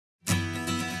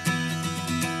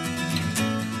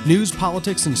News,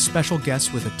 politics, and special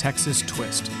guests with a Texas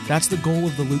twist. That's the goal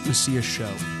of the Luke Macias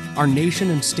Show. Our nation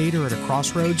and state are at a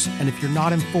crossroads, and if you're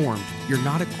not informed, you're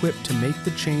not equipped to make the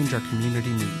change our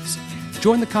community needs.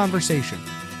 Join the conversation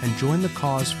and join the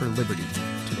cause for liberty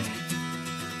today.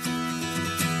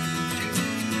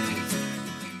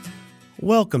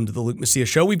 Welcome to the Luke Macias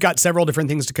Show. We've got several different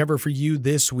things to cover for you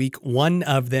this week. One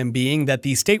of them being that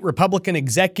the State Republican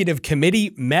Executive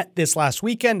Committee met this last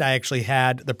weekend. I actually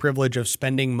had the privilege of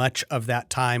spending much of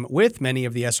that time with many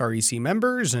of the SREC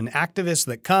members and activists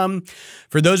that come.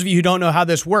 For those of you who don't know how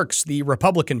this works, the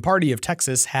Republican Party of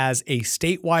Texas has a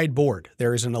statewide board.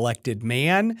 There is an elected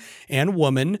man and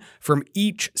woman from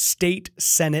each state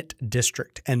Senate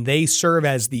district, and they serve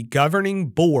as the governing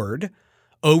board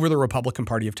over the Republican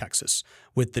Party of Texas,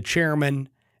 with the chairman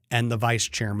and the vice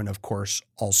chairman, of course,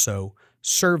 also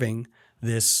serving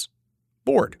this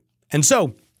board. And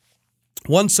so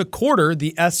once a quarter,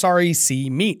 the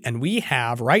SREC meet, and we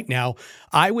have right now,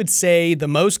 I would say, the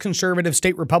most conservative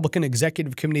state Republican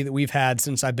executive committee that we've had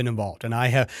since I've been involved. And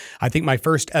I think my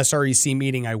first SREC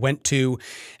meeting I went to,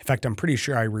 in fact, I'm pretty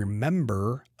sure I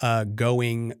remember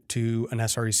going to an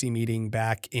SREC meeting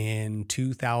back in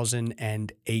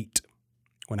 2008.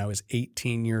 When I was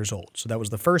 18 years old. So that was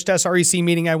the first SREC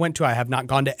meeting I went to. I have not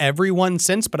gone to every one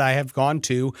since, but I have gone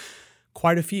to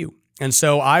quite a few. And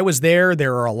so I was there.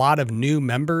 There are a lot of new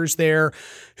members there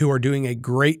who are doing a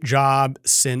great job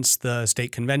since the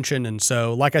state convention. And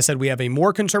so, like I said, we have a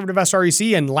more conservative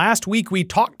SREC. And last week we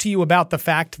talked to you about the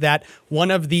fact that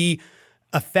one of the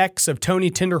effects of Tony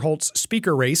Tinderholtz's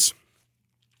speaker race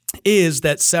is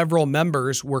that several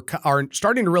members are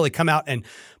starting to really come out and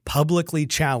publicly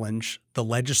challenge the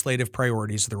legislative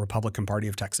priorities of the Republican Party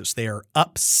of Texas. They are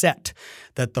upset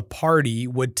that the party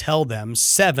would tell them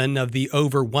 7 of the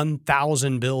over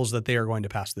 1,000 bills that they are going to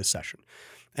pass this session.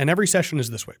 And every session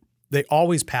is this way. They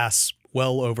always pass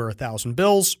well over 1,000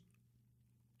 bills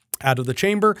out of the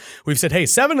chamber. We've said, hey,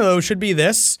 7 of those should be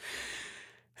this.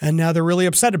 And now they're really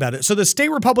upset about it. So the State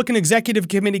Republican Executive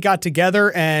Committee got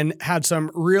together and had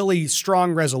some really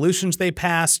strong resolutions they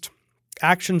passed,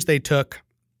 actions they took,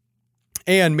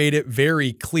 and made it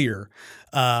very clear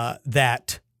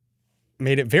that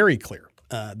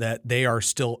they are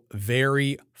still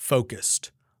very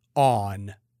focused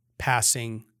on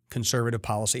passing conservative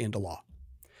policy into law.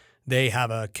 They have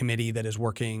a committee that is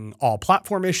working all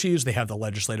platform issues. They have the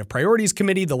Legislative Priorities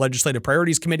Committee. The Legislative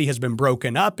Priorities Committee has been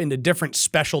broken up into different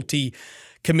specialty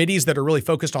committees that are really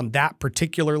focused on that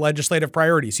particular legislative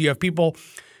priority. So you have people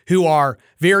who are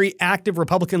very active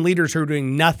Republican leaders who are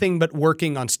doing nothing but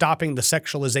working on stopping the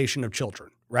sexualization of children,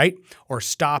 right? Or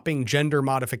stopping gender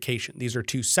modification. These are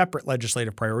 2 separate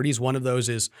legislative priorities. One of those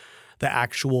is the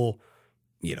actual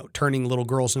turning little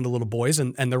girls into little boys.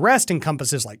 And the rest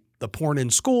encompasses like the porn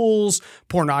in schools,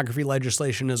 pornography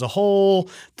legislation as a whole,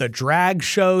 the drag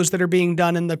shows that are being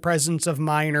done in the presence of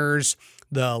minors,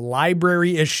 the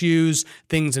library issues,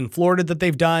 things in Florida that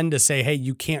they've done to say, hey,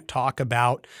 you can't talk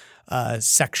about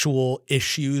sexual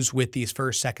issues with these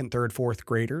 1st, 2nd, 3rd, 4th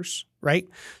graders, right?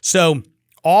 So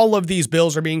all of these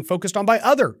bills are being focused on by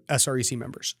other SREC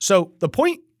members. So the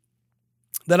point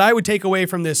that I would take away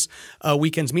from this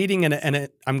weekend's meeting, and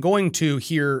I'm going to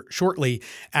here shortly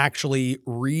actually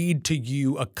read to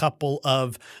you a couple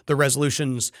of the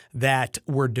resolutions that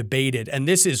were debated. And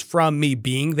this is from me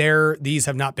being there. These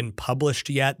have not been published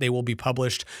yet. They will be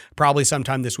published probably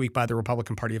sometime this week by the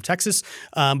Republican Party of Texas.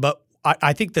 But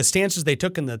I think the stances they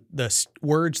took and the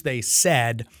words they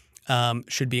said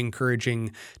should be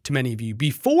encouraging to many of you.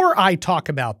 Before I talk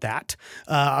about that,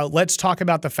 let's talk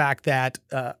about the fact that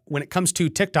when it comes to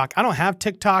TikTok, I don't have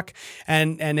TikTok,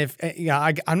 and if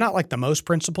I'm not like the most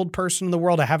principled person in the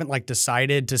world. I haven't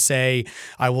decided to say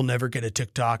I will never get a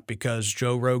TikTok because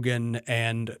Joe Rogan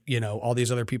and all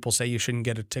these other people say you shouldn't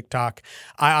get a TikTok.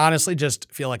 I honestly just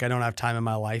feel like I don't have time in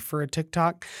my life for a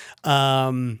TikTok,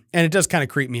 and it does kind of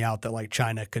creep me out that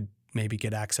China could maybe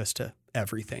get access to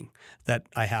everything that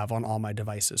I have on all my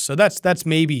devices. So that's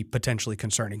maybe potentially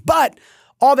concerning. But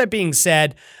all that being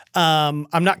said, I'm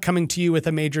not coming to you with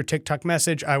a major TikTok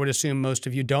message. I would assume most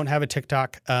of you don't have a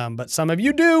TikTok, but some of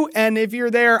you do. And if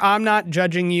you're there, I'm not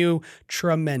judging you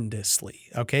tremendously.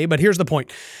 Okay, but here's the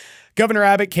point. Governor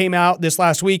Abbott came out this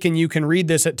last week, and you can read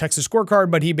this at Texas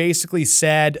Scorecard, but he basically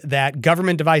said that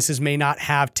government devices may not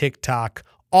have TikTok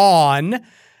on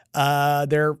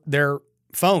their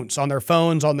phones, on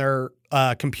their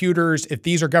computers. If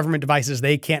these are government devices,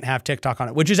 they can't have TikTok on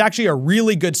it, which is actually a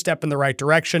really good step in the right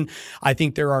direction. I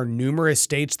think there are numerous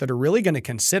states that are really going to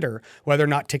consider whether or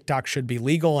not TikTok should be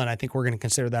legal, and I think we're going to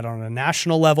consider that on a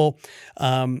national level.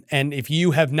 And if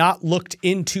you have not looked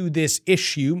into this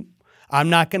issue, I'm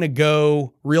not going to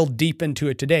go real deep into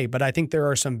it today, but I think there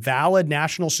are some valid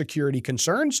national security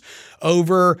concerns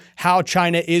over how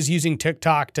China is using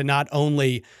TikTok to not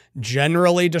only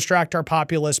generally distract our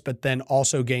populace, but then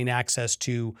also gain access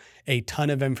to a ton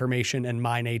of information and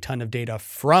mine a ton of data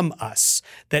from us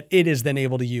that it is then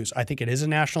able to use. I think it is a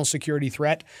national security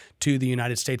threat to the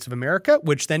United States of America,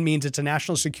 which then means it's a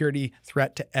national security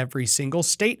threat to every single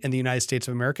state in the United States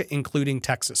of America, including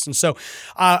Texas. And so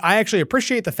I actually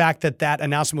appreciate the fact that that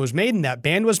announcement was made and that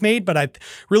ban was made, but I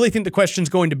really think the question is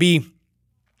going to be,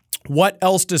 what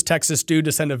else does Texas do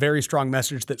to send a very strong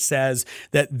message that says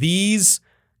that these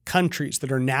countries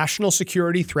that are national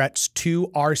security threats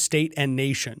to our state and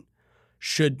nation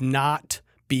should not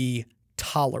be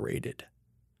tolerated,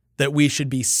 that we should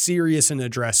be serious in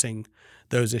addressing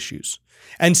those issues.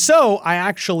 And so I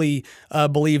actually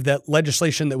believe that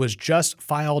legislation that was just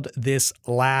filed this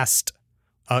last,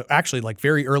 actually like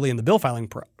very early in the bill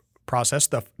filing process,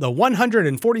 the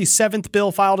 147th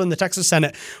bill filed in the Texas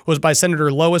Senate was by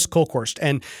Senator Lois Kolkhorst,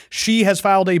 and she has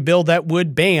filed a bill that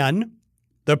would ban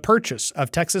the purchase of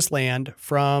Texas land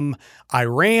from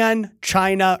Iran,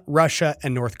 China, Russia,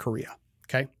 and North Korea.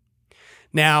 Okay.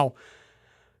 Now,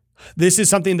 this is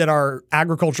something that our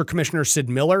Agriculture Commissioner Sid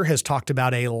Miller has talked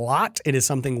about a lot. It is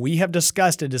something we have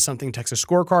discussed. It is something Texas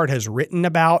Scorecard has written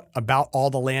about all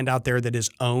the land out there that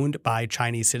is owned by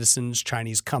Chinese citizens,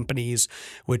 Chinese companies,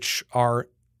 which are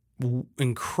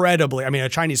incredibly, a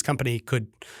Chinese company could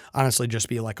honestly just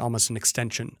be like almost an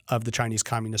extension of the Chinese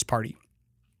Communist Party.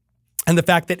 And the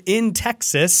fact that in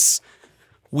Texas,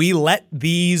 we let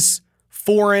these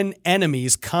foreign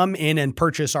enemies come in and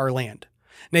purchase our land.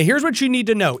 Now, here's what you need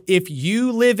to know. If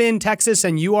you live in Texas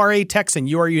and you are a Texan,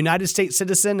 you are a United States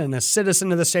citizen and a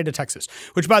citizen of the state of Texas,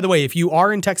 which, by the way, if you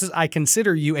are in Texas, I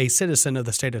consider you a citizen of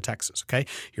the state of Texas, okay?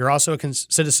 You're also a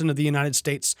citizen of the United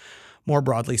States, more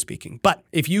broadly speaking. But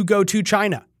if you go to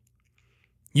China,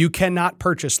 you cannot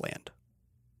purchase land,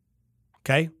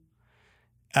 okay?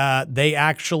 They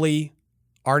actually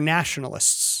are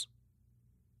nationalists.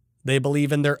 They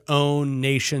believe in their own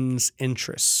nation's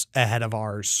interests ahead of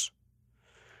ours.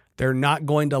 They're not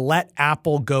going to let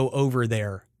Apple go over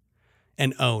there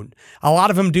and own. A lot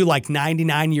of them do like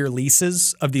 99-year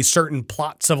leases of these certain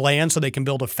plots of land so they can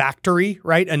build a factory,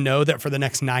 right? And know that for the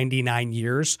next 99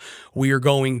 years, we are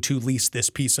going to lease this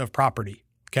piece of property.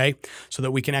 Okay, so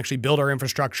that we can actually build our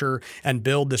infrastructure and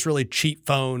build this really cheap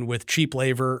phone with cheap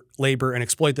labor and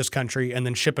exploit this country and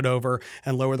then ship it over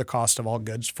and lower the cost of all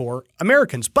goods for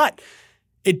Americans. But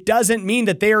it doesn't mean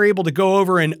that they are able to go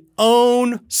over and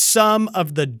own some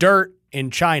of the dirt in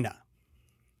China.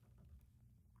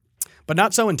 But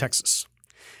not so in Texas.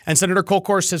 And Senator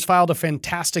Kolkhorst has filed a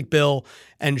fantastic bill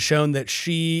and shown that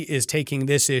she is taking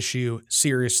this issue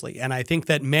seriously. And I think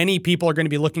that many people are going to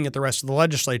be looking at the rest of the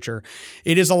legislature.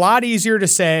 It is a lot easier to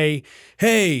say,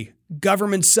 hey,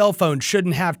 government cell phones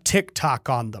shouldn't have TikTok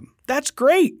on them. That's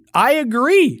great. I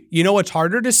agree. You know what's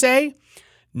harder to say?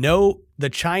 No, the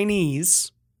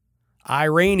Chinese,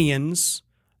 Iranians,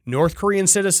 North Korean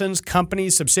citizens,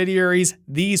 companies, subsidiaries,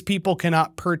 these people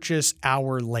cannot purchase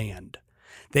our land.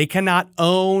 They cannot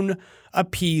own a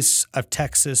piece of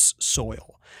Texas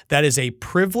soil. That is a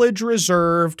privilege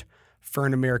reserved for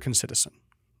an American citizen.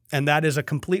 And that is a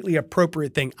completely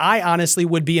appropriate thing. I honestly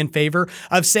would be in favor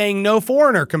of saying no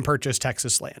foreigner can purchase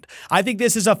Texas land. I think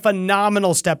this is a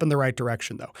phenomenal step in the right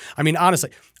direction, though.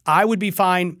 Honestly, I would be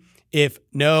fine if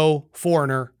no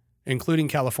foreigner, including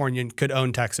Californian, could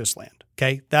own Texas land.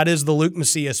 Okay? That is the Luke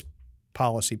Macias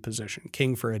policy position,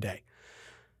 king for a day.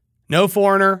 No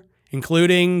foreigner,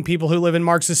 including people who live in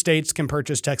Marxist states, can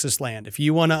purchase Texas land. If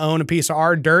you want to own a piece of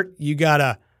our dirt, you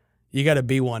gotta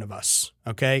be one of us,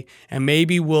 okay? And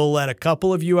maybe we'll let a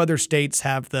couple of you other states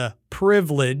have the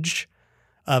privilege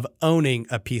of owning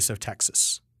a piece of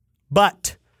Texas.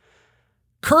 But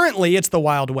currently, it's the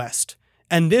Wild West.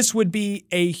 And this would be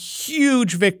a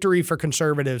huge victory for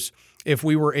conservatives if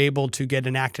we were able to get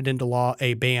enacted into law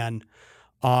a ban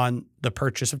on the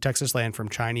purchase of Texas land from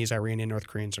Chinese, Iranian, North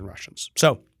Koreans, and Russians.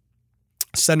 So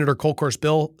Senator Kolkhorst's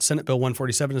bill, Senate Bill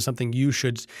 147, is something you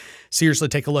should seriously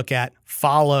take a look at,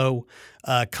 follow,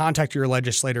 contact your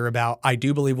legislator about. I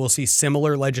do believe we'll see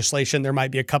similar legislation. There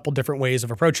might be a couple different ways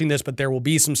of approaching this, but there will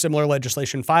be some similar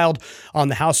legislation filed on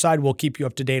the House side. We'll keep you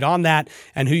up to date on that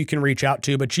and who you can reach out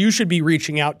to. But you should be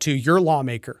reaching out to your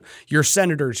lawmaker, your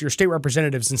senators, your state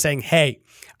representatives and saying, hey,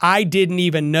 I didn't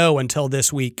even know until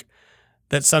this week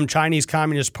that some Chinese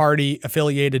Communist Party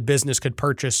affiliated business could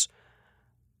purchase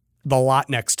the lot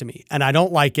next to me. And I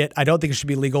don't like it. I don't think it should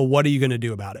be legal. What are you going to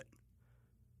do about it?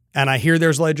 And I hear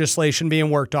there's legislation being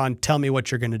worked on. Tell me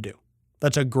what you're going to do.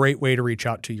 That's a great way to reach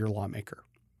out to your lawmaker.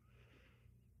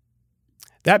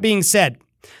 That being said,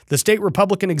 the state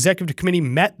Republican Executive Committee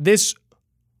met this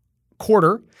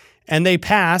quarter and they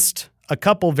passed a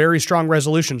couple very strong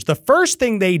resolutions. The first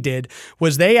thing they did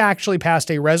was they actually passed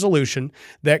a resolution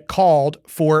that called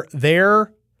for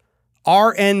their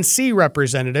RNC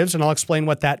representatives, and I'll explain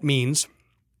what that means,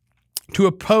 to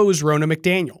oppose Ronna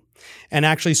McDaniel, and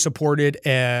actually supported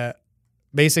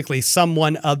basically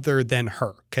someone other than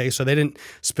her. Okay, so they didn't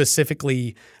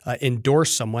specifically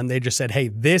endorse someone. They just said, hey,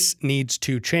 this needs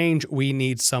to change. We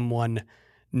need someone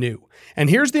new. And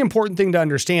here's the important thing to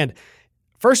understand.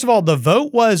 First of all, the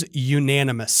vote was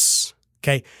unanimous.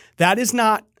 Okay, that is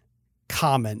not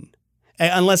common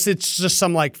unless it's just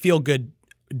some like feel good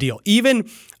deal. Even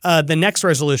the next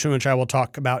resolution, which I will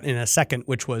talk about in a second,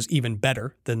 which was even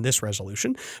better than this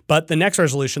resolution, but the next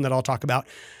resolution that I'll talk about,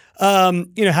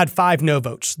 had 5 no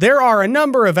votes. There are a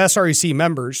number of SREC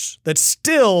members that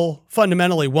still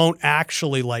fundamentally won't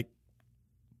actually like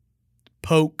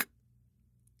poke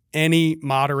any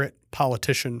moderate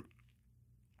politician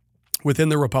within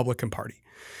the Republican Party.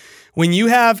 When you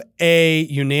have a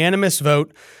unanimous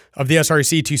vote of the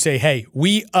SREC to say, hey,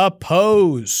 we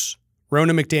oppose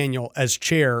Ronna McDaniel as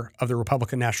chair of the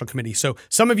Republican National Committee. So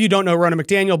some of you don't know Ronna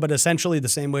McDaniel, but essentially the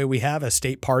same way we have a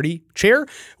state party chair,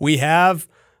 we have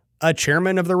a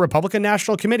chairman of the Republican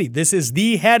National Committee. This is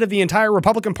the head of the entire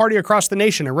Republican Party across the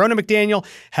nation. And Ronna McDaniel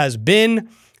has been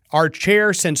our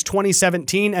chair since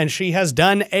 2017, and she has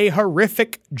done a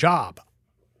horrific job.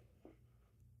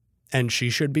 And she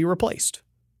should be replaced.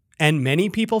 And many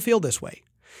people feel this way.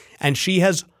 And she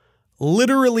has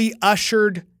literally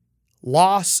ushered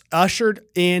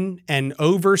in and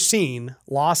overseen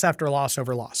loss after loss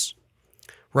over loss.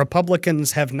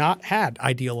 Republicans have not had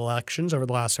ideal elections over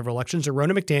the last several elections. And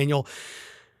Ronna McDaniel,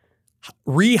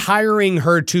 rehiring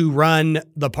her to run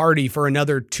the party for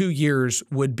another 2 years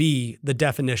would be the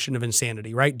definition of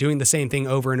insanity, right? Doing the same thing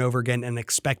over and over again and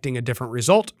expecting a different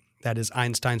result. That is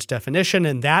Einstein's definition,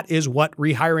 and that is what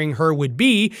rehiring her would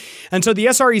be. And so the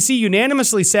SREC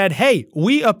unanimously said, hey,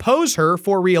 we oppose her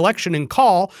for re-election and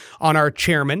call on our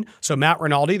chairman. So Matt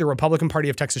Rinaldi, the Republican Party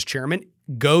of Texas chairman,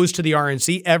 goes to the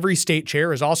RNC. Every state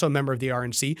chair is also a member of the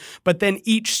RNC, but then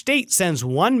each state sends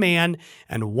one man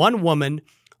and one woman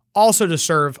also to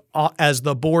serve as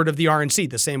the board of the RNC,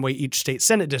 the same way each state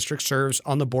Senate district serves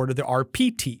on the board of the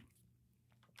RPT.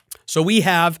 So we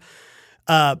have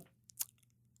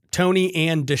Tony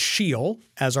Ann DeShiel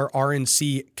as our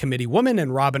RNC committee woman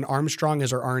and Robin Armstrong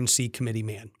as our RNC committee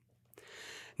man.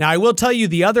 Now, I will tell you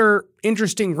the other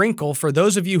interesting wrinkle for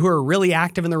those of you who are really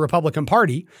active in the Republican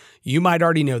Party, you might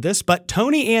already know this, but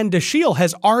Tony Ann DeShiel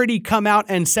has already come out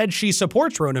and said she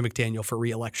supports Ronna McDaniel for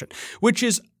re-election, which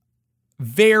is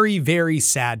very, very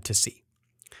sad to see.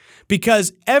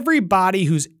 Because everybody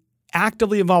who's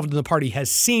actively involved in the party has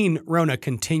seen Ronna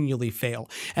continually fail.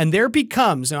 And there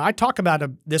becomes, and I talk about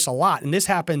this a lot, and this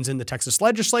happens in the Texas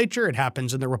legislature, it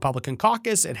happens in the Republican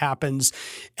caucus, it happens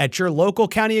at your local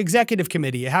county executive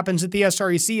committee, it happens at the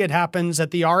SREC, it happens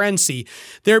at the RNC.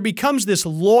 There becomes this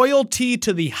loyalty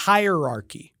to the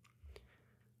hierarchy,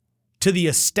 to the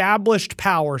established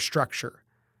power structure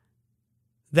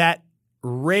that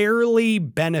rarely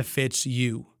benefits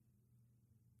you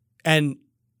and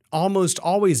almost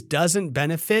always doesn't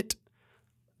benefit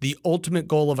the ultimate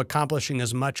goal of accomplishing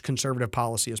as much conservative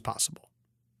policy as possible.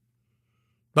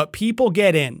 But people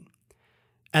get in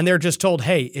and they're just told,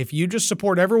 hey, if you just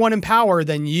support everyone in power,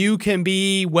 then you can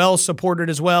be well supported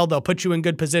as well. They'll put you in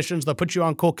good positions. They'll put you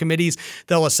on cool committees.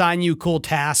 They'll assign you cool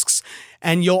tasks.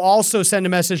 And you'll also send a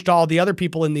message to all the other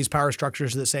people in these power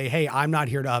structures that say, hey, I'm not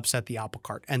here to upset the apple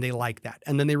cart. And they like that.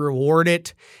 And then they reward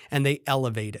it and they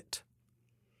elevate it.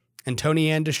 And Tony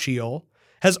Ann DeShiel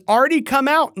has already come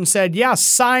out and said, yeah,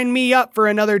 sign me up for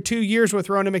another 2 years with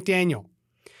Ronna McDaniel.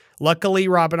 Luckily,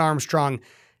 Robin Armstrong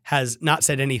has not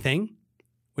said anything,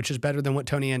 which is better than what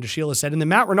Tony Ann DeShiel has said. And then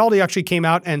Matt Rinaldi actually came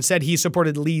out and said he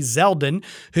supported Lee Zeldin,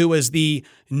 who was the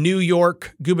New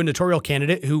York gubernatorial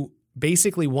candidate who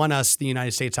basically won us the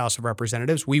United States House of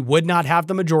Representatives. We would not have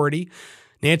the majority.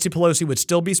 Nancy Pelosi would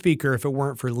still be speaker if it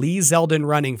weren't for Lee Zeldin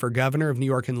running for governor of New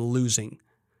York and losing.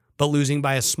 But losing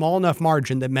by a small enough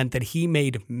margin that meant that he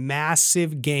made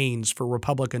massive gains for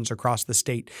Republicans across the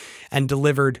state and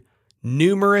delivered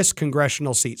numerous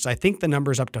congressional seats. I think the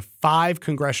number's up to 5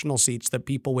 congressional seats that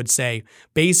people would say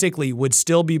basically would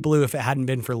still be blue if it hadn't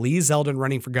been for Lee Zeldin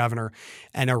running for governor.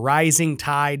 And a rising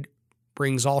tide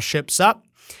brings all ships up.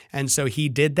 And so he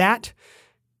did that.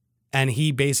 And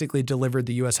he basically delivered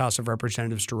the U.S. House of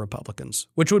Representatives to Republicans,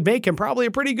 which would make him probably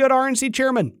a pretty good RNC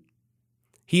chairman.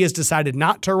 He has decided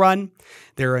not to run.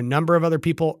 There are a number of other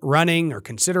people running or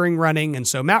considering running. And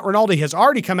so Matt Rinaldi has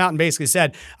already come out and basically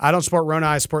said, I don't support Rona,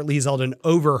 I support Lee Zeldin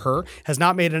over her. Has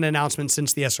not made an announcement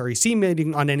since the SREC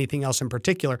meeting on anything else in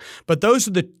particular. But those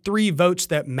are the three votes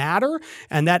that matter.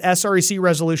 And that SREC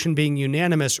resolution being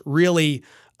unanimous really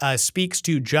speaks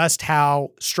to just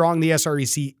how strong the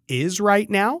SREC is right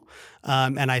now.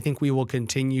 And I think we will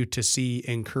continue to see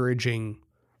encouraging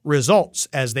results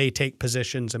as they take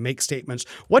positions and make statements.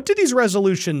 What do these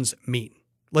resolutions mean?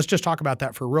 Let's just talk about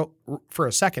that for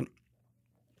a second.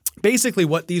 Basically,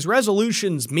 what these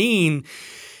resolutions mean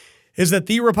is that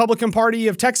the Republican Party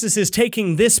of Texas is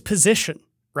taking this position,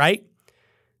 right?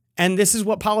 And this is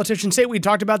what politicians say. We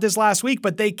talked about this last week,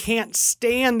 but they can't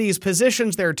stand these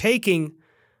positions they're taking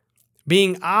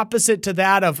being opposite to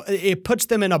that of, it puts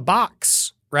them in a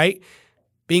box, right?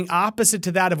 Being opposite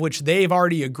to that of which they've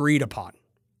already agreed upon.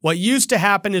 What used to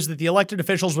happen is that the elected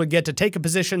officials would get to take a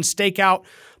position, stake out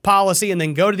policy, and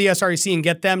then go to the SREC and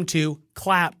get them to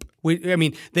clap.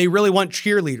 They really want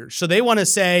cheerleaders. So they want to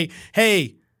say,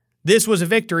 hey, this was a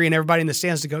victory, and everybody in the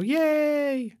stands to go,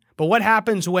 yay. But what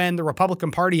happens when the Republican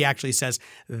Party actually says,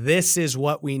 this is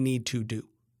what we need to do?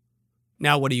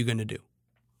 Now, what are you going to do?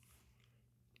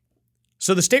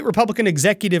 So the State Republican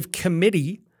Executive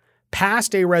Committee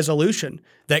passed a resolution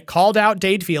that called out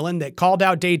Dade Phelan,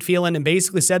 and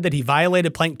basically said that he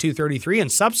violated Plank 233,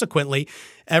 and subsequently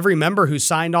every member who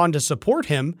signed on to support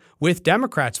him with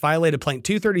Democrats violated Plank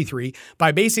 233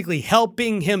 by basically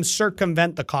helping him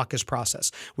circumvent the caucus process.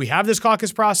 We have this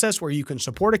caucus process where you can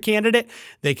support a candidate,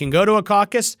 they can go to a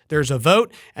caucus, there's a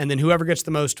vote, and then whoever gets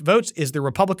the most votes is the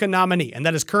Republican nominee, and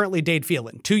that is currently Dade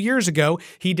Phelan. 2 years ago,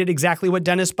 he did exactly what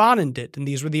Dennis Bonnen did, and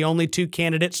these were the only two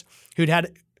candidates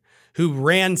who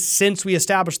ran since we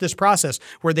established this process,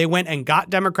 where they went and got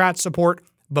Democrat support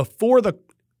before the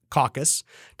caucus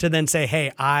to then say, hey,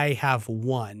 I have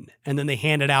won. And then they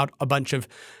handed out a bunch of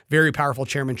very powerful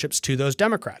chairmanships to those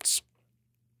Democrats.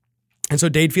 And so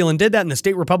Dade Phelan did that, and the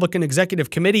State Republican Executive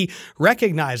Committee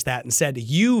recognized that and said,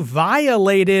 you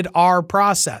violated our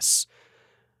process.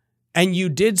 And you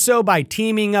did so by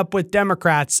teaming up with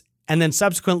Democrats, and then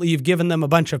subsequently you've given them a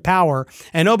bunch of power.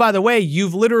 And oh, by the way,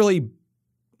 you've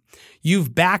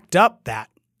backed up that.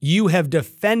 You have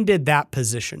defended that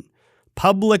position,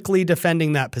 publicly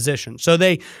defending that position. So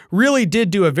they really did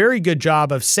do a very good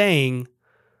job of saying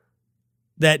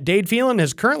that Dade Phelan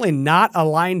has currently not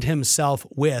aligned himself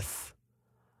with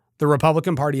the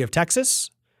Republican Party of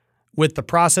Texas, with the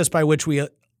process by which we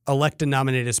elect and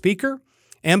nominate a speaker,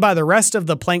 and by the rest of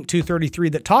the Plank 233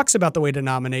 that talks about the way to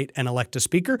nominate and elect a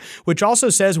speaker, which also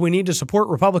says we need to support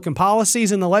Republican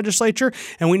policies in the legislature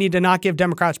and we need to not give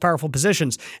Democrats powerful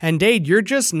positions. And Dade, you're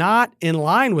just not in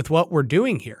line with what we're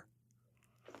doing here.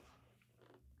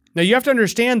 Now, you have to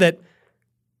understand that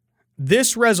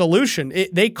this resolution,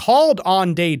 they called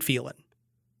on Dade Phelan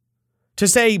to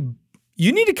say,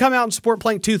 you need to come out and support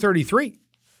Plank 233,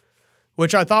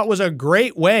 which I thought was a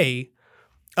great way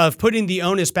of putting the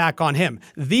onus back on him.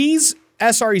 These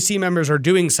SREC members are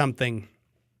doing something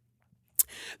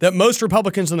that most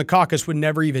Republicans in the caucus would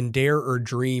never even dare or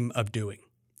dream of doing,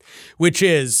 which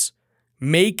is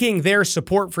making their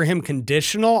support for him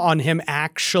conditional on him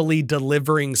actually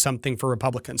delivering something for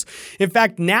Republicans. In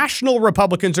fact, national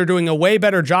Republicans are doing a way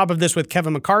better job of this with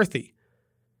Kevin McCarthy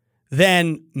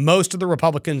than most of the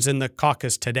Republicans in the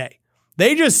caucus today.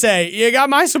 They just say, you got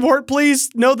my support, please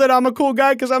know that I'm a cool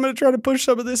guy because I'm going to try to push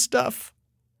some of this stuff.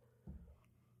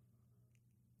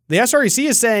 The SREC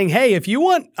is saying, hey, if you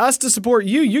want us to support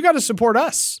you, you got to support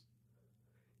us.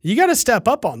 You got to step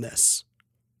up on this.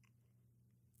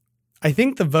 I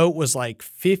think the vote was like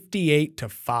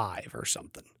 58-5 or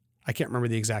something. I can't remember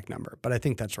the exact number, but I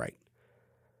think that's right.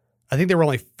 I think there were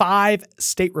only 5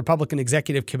 state Republican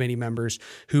Executive Committee members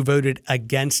who voted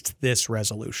against this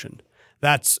resolution.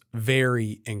 That's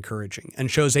very encouraging and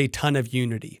shows a ton of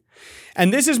unity.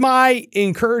 And this is my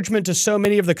encouragement to so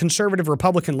many of the conservative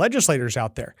Republican legislators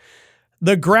out there.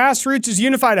 The grassroots is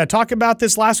unified. I talked about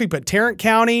this last week, but Tarrant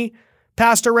County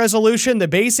passed a resolution that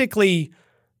basically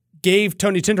gave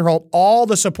Tony Tinderholt all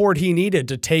the support he needed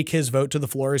to take his vote to the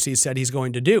floor as he said he's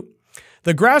going to do.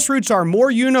 The grassroots are more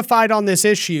unified on this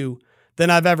issue than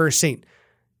I've ever seen.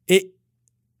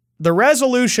 The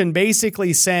resolution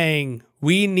basically saying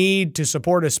we need to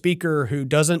support a speaker who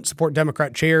doesn't support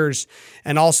Democrat chairs,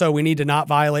 and also we need to not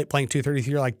violate Plank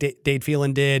 233 like Dade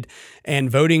Phelan did, and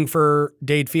voting for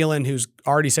Dade Phelan, who's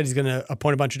already said he's going to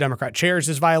appoint a bunch of Democrat chairs,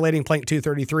 is violating Plank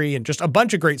 233, and just a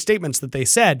bunch of great statements that they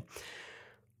said.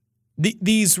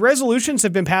 These resolutions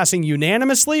have been passing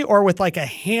unanimously or with like a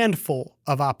handful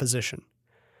of opposition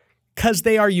because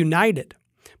they are united.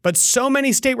 But so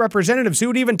many state representatives who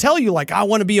would even tell you, like, I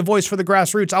want to be a voice for the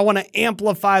grassroots. I want to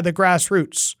amplify the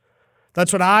grassroots.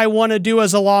 That's what I want to do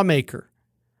as a lawmaker.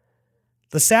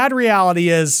 The sad reality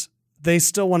is they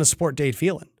still want to support Dade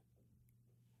Phelan.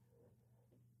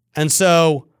 And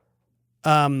so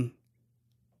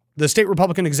the State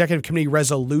Republican Executive Committee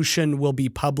resolution will be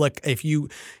public. If you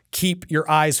keep your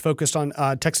eyes focused on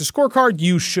Texas Scorecard,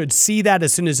 you should see that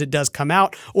as soon as it does come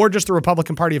out, or just the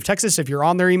Republican Party of Texas. If you're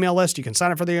on their email list, you can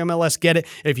sign up for their email list, get it.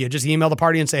 If you just email the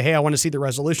party and say, hey, I want to see the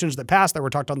resolutions that passed that were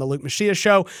talked on the Luke Machia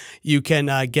show, you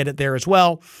can get it there as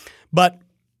well. But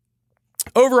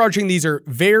overarching, these are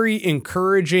very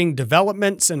encouraging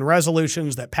developments and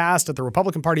resolutions that passed at the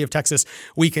Republican Party of Texas.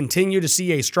 We continue to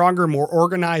see a stronger, more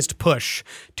organized push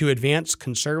to advance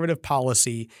conservative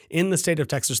policy in the state of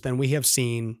Texas than we have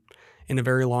seen in a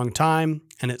very long time.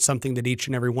 And it's something that each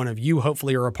and every one of you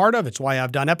hopefully are a part of. It's why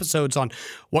I've done episodes on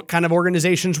what kind of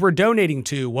organizations we're donating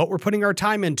to, what we're putting our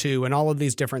time into, and all of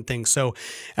these different things. So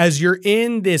as you're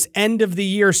in this end of the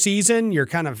year season, you're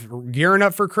kind of gearing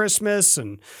up for Christmas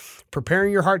and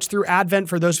preparing your hearts through Advent.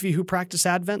 For those of you who practice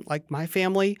Advent, like my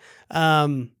family,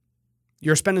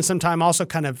 you're spending some time also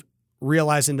kind of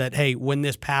realizing that, hey, when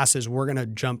this passes, we're going to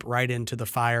jump right into the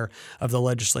fire of the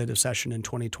legislative session in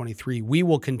 2023. We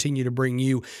will continue to bring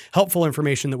you helpful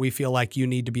information that we feel like you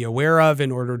need to be aware of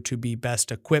in order to be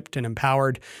best equipped and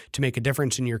empowered to make a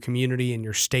difference in your community and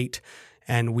your state.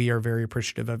 And we are very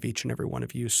appreciative of each and every one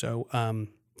of you. So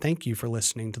thank you for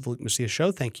listening to the Luke Machia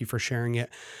Show. Thank you for sharing it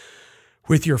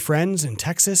with your friends in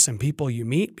Texas and people you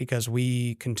meet, because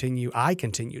I continue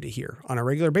to hear on a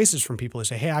regular basis from people who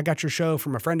say, hey, I got your show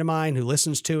from a friend of mine who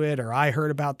listens to it, or I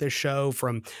heard about this show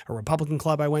from a Republican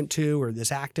club I went to, or this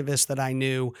activist that I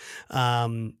knew,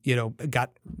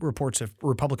 got reports of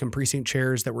Republican precinct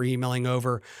chairs that were emailing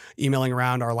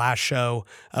around our last show,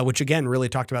 which again, really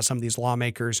talked about some of these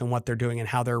lawmakers and what they're doing and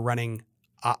how they're running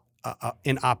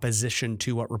in opposition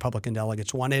to what Republican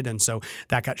delegates wanted. And so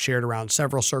that got shared around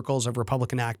several circles of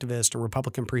Republican activists or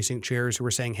Republican precinct chairs who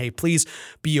were saying, hey, please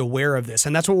be aware of this.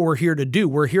 And that's what we're here to do.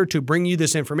 We're here to bring you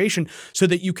this information so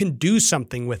that you can do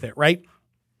something with it, right?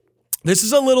 This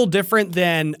is a little different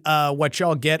than what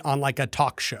y'all get on like a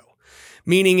talk show.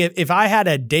 Meaning if I had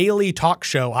a daily talk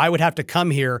show, I would have to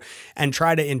come here and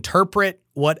try to interpret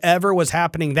whatever was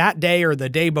happening that day or the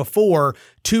day before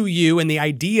to you. And the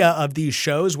idea of these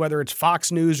shows, whether it's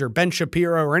Fox News or Ben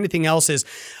Shapiro or anything else, is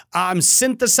I'm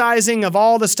synthesizing of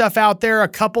all the stuff out there, a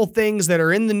couple things that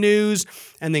are in the news,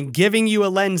 and then giving you a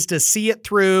lens to see it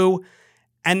through.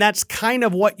 And that's kind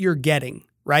of what you're getting,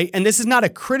 right? And this is not a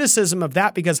criticism of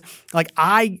that, because like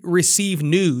I receive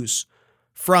news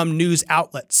from news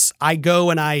outlets. I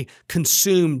go and I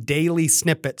consume daily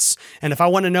snippets. And if I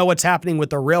want to know what's happening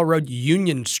with the railroad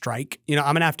union strike, I'm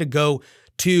going to have to go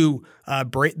to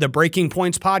the Breaking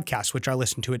Points podcast, which I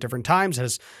listen to at different times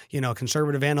as,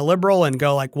 conservative and a liberal, and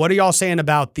go like, what are y'all saying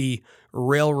about the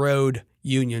railroad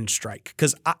union strike?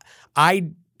 Because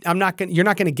you're not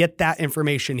going to get that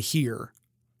information here.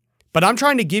 But I'm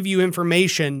trying to give you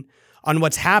information on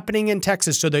what's happening in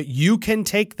Texas so that you can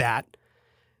take that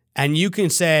and you can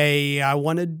say, I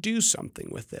want to do something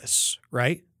with this,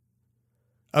 right?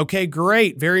 Okay,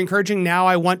 great. Very encouraging. Now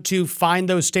I want to find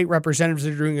those state representatives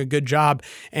that are doing a good job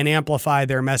and amplify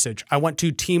their message. I want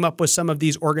to team up with some of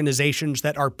these organizations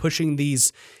that are pushing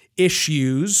these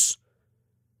issues,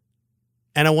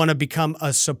 and I want to become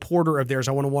a supporter of theirs.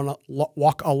 I want to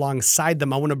walk alongside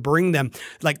them. I want to bring them.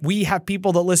 Like, we have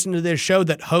people that listen to this show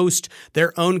that host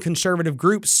their own conservative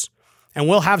groups. And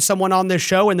we'll have someone on this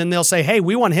show, and then they'll say, hey,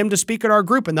 we want him to speak at our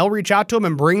group. And they'll reach out to him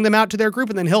and bring them out to their group.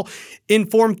 And then he'll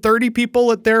inform 30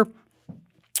 people at their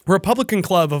Republican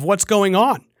club of what's going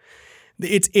on.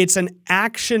 It's an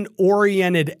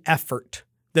action-oriented effort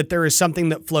that there is something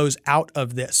that flows out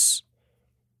of this.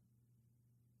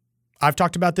 I've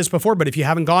talked about this before, but if you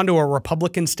haven't gone to a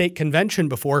Republican state convention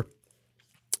before,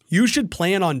 you should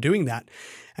plan on doing that.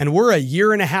 And we're a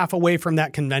year and a half away from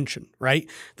that convention, right?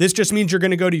 This just means you're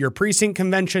going to go to your precinct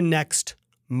convention next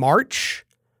March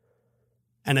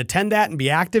and attend that and be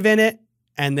active in it,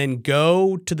 and then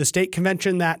go to the state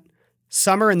convention that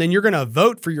summer. And then you're going to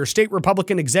vote for your state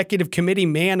Republican Executive Committee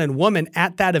man and woman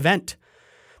at that event.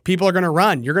 People are going to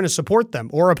run. You're going to support them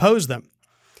or oppose them.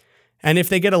 And if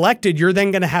they get elected, you're then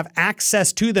going to have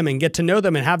access to them and get to know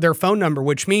them and have their phone number,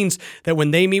 which means that when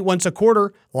they meet once a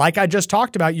quarter, like I just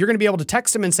talked about, you're going to be able to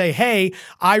text them and say, hey,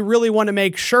 I really want to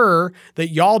make sure that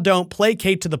y'all don't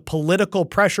placate to the political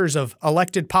pressures of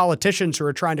elected politicians who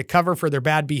are trying to cover for their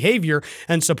bad behavior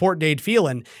and support Dade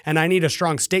Phelan. And I need a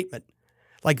strong statement.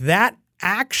 Like that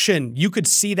action, you could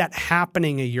see that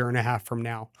happening a year and a half from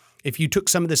now. if you took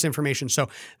some of this information. So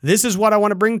this is what I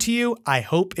want to bring to you. I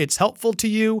hope it's helpful to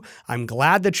you. I'm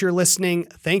glad that you're listening.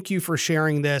 Thank you for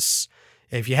sharing this.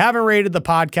 If you haven't rated the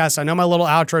podcast, I know my little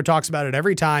outro talks about it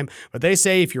every time, but they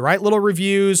say if you write little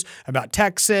reviews about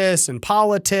Texas and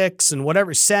politics and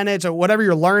whatever, Senate or whatever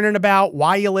you're learning about,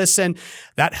 why you listen,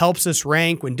 that helps us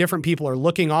rank when different people are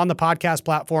looking on the podcast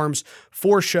platforms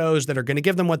for shows that are going to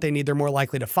give them what they need. They're more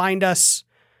likely to find us.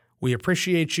 We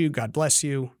appreciate you. God bless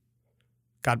you.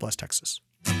 God bless Texas.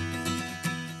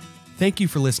 Thank you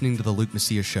for listening to the Luke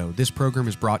Macias Show. This program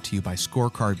is brought to you by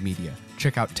Scorecard Media.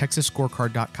 Check out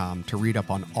TexasScorecard.com to read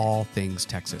up on all things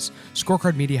Texas.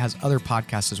 Scorecard Media has other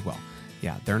podcasts as well.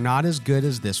 Yeah, they're not as good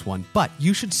as this one, but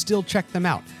you should still check them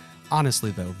out.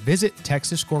 Honestly, though, visit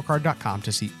TexasScorecard.com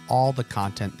to see all the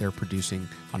content they're producing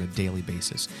on a daily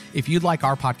basis. If you'd like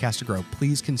our podcast to grow,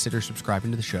 please consider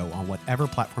subscribing to the show on whatever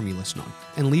platform you listen on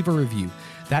and leave a review.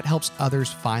 That helps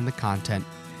others find the content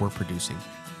we're producing.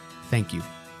 Thank you.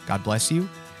 God bless you,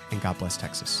 and God bless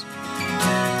Texas.